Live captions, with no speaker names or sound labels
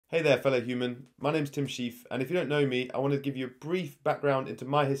Hey there, fellow human. My name's Tim Sheaf, and if you don't know me, I want to give you a brief background into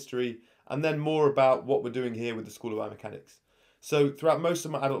my history and then more about what we're doing here with the School of Biomechanics. So, throughout most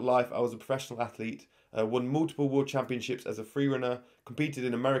of my adult life, I was a professional athlete, won multiple world championships as a free runner, competed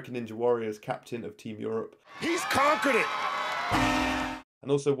in American Ninja Warrior as captain of Team Europe. He's conquered it!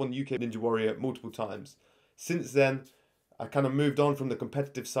 And also won UK Ninja Warrior multiple times. Since then, I kind of moved on from the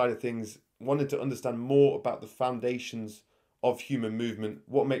competitive side of things, wanted to understand more about the foundations of human movement,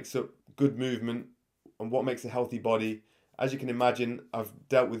 what makes up good movement and what makes a healthy body. As you can imagine, I've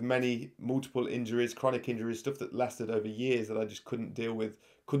dealt with multiple injuries, chronic injuries, stuff that lasted over years that I just couldn't deal with,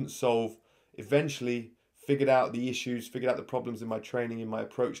 couldn't solve. Eventually figured out the issues, figured out the problems in my training, in my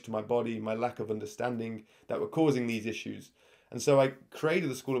approach to my body, my lack of understanding that were causing these issues. And so I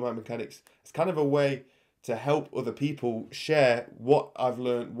created the School of Biomechanics as kind of a way to help other people share what I've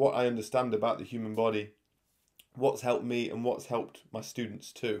learned, what I understand about the human body, what's helped me and what's helped my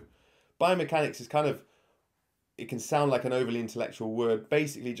students too. Biomechanics is it can sound like an overly intellectual word,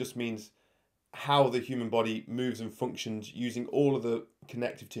 basically just means how the human body moves and functions using all of the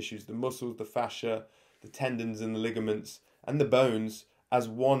connective tissues, the muscles, the fascia, the tendons and the ligaments and the bones as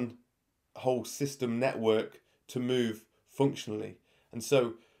one whole system network to move functionally. And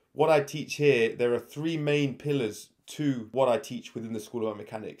so what I teach here, there are three main pillars to what I teach within the School of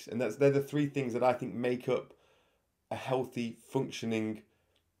Biomechanics, and they're the three things that I think make up a healthy, functioning,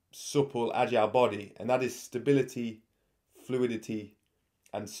 supple, agile body, and that is stability, fluidity,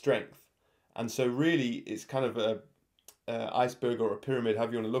 and strength. And so really it's kind of a iceberg or a pyramid,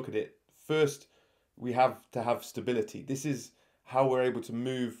 however you want to look at it. First, we have to have stability. This is how we're able to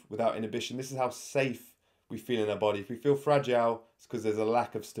move without inhibition. This is how safe we feel in our body. If we feel fragile, it's because there's a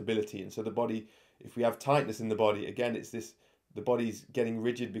lack of stability. And so the body, if we have tightness in the body, again, it's this, the body's getting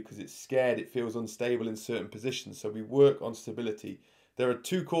rigid because it's scared, it feels unstable in certain positions. So we work on stability. There are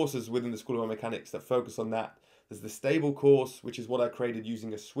two courses within the School of Biomechanics that focus on that. There's the stable course, which is what I created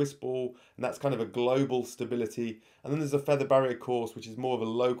using a Swiss ball, and that's kind of a global stability. And then there's a feather barrier course, which is more of a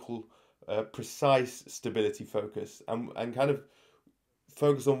local, precise stability focus, and kind of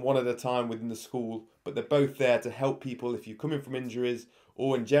focus on one at a time within the school. But they're both there to help people if you're coming from injuries,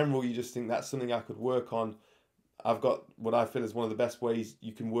 or in general you just think that's something I could work on. I've got what I feel is one of the best ways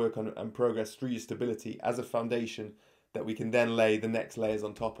you can work on and progress through your stability as a foundation that we can then lay the next layers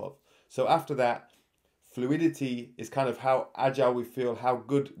on top of. So after that, fluidity is kind of how agile we feel, how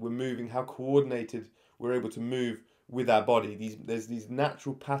good we're moving, how coordinated we're able to move with our body. There's these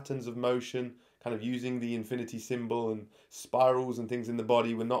natural patterns of motion, kind of using the infinity symbol and spirals and things in the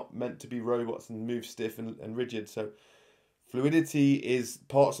body. We're not meant to be robots and move stiff and rigid. So fluidity is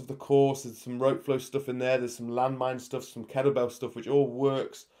parts of the course. There's some rope flow stuff in there. There's some landmine stuff, some kettlebell stuff, which all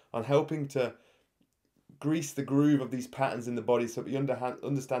works on helping to grease the groove of these patterns in the body so we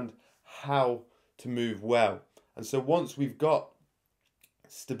understand how to move well. And so once we've got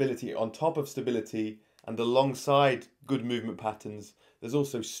stability on top of stability and alongside good movement patterns, there's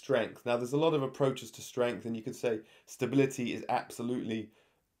also strength. Now there's a lot of approaches to strength, and you could say stability is absolutely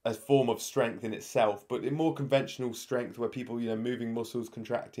a form of strength in itself, but in more conventional strength where people, moving muscles,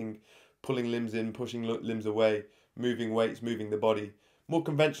 contracting, pulling limbs in, pushing limbs away, moving weights, moving the body, more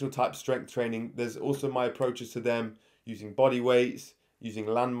conventional type strength training, there's also my approaches to them using body weights, using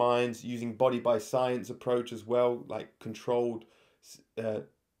landmines, using body by science approach as well, like controlled,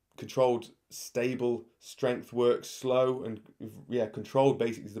 stable strength work, slow and controlled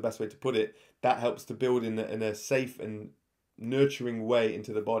basically is the best way to put it. That helps to build in a safe and nurturing way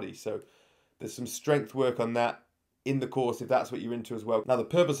into the body. So there's some strength work on that in the course if that's what you're into as well. Now the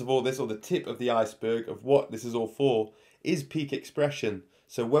purpose of all this, or the tip of the iceberg of what this is all for, is peak expression.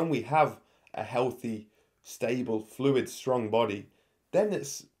 So when we have a healthy, stable, fluid, strong body, then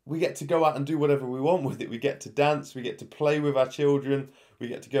we get to go out and do whatever we want with it. We get to dance, we get to play with our children, we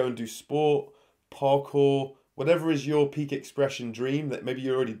get to go and do sport, parkour, whatever is your peak expression dream, that maybe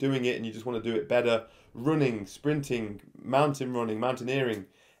you're already doing it and you just want to do it better. Running, sprinting, mountain running, mountaineering,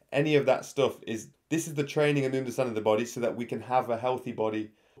 any of that stuff this is the training and the understanding of the body so that we can have a healthy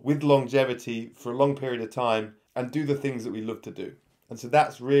body with longevity for a long period of time and do the things that we love to do. And so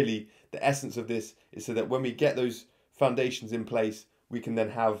that's really the essence of this, is so that when we get those foundations in place, we can then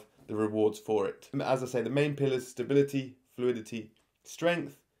have the rewards for it. As I say, the main pillars: stability, fluidity,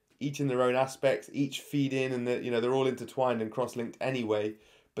 strength, each in their own aspects, each feed in, and they're all intertwined and cross-linked anyway,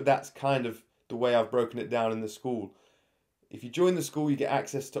 but that's kind of the way I've broken it down in the school. If you join the school, you get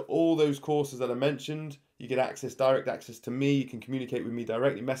access to all those courses that I mentioned. You get direct access to me. You can communicate with me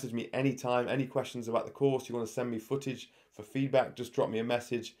directly, message me anytime, any questions about the course. You want to send me footage for feedback, just drop me a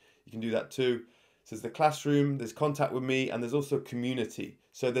message. You can do that too. So there's the classroom, there's contact with me, and there's also community.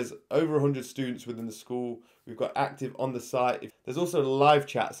 So there's over 100 students within the school. We've got active on the site. There's also live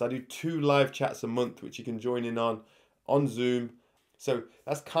chats. I do 2 live chats a month, which you can join in on Zoom. So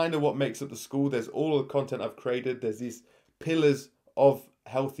that's kind of what makes up the school. There's all the content I've created. There's these pillars of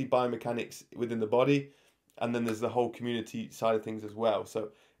healthy biomechanics within the body. And then there's the whole community side of things as well. So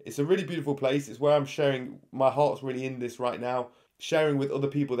it's a really beautiful place. It's where I'm sharing, my heart's really in this right now, sharing with other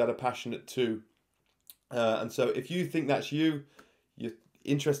people that are passionate too. And so if you think that's you're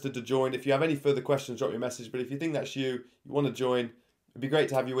interested to join, if you have any further questions, drop me a message. But if you think that's you want to join, it'd be great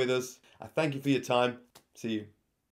to have you with us. I thank you for your time. See you.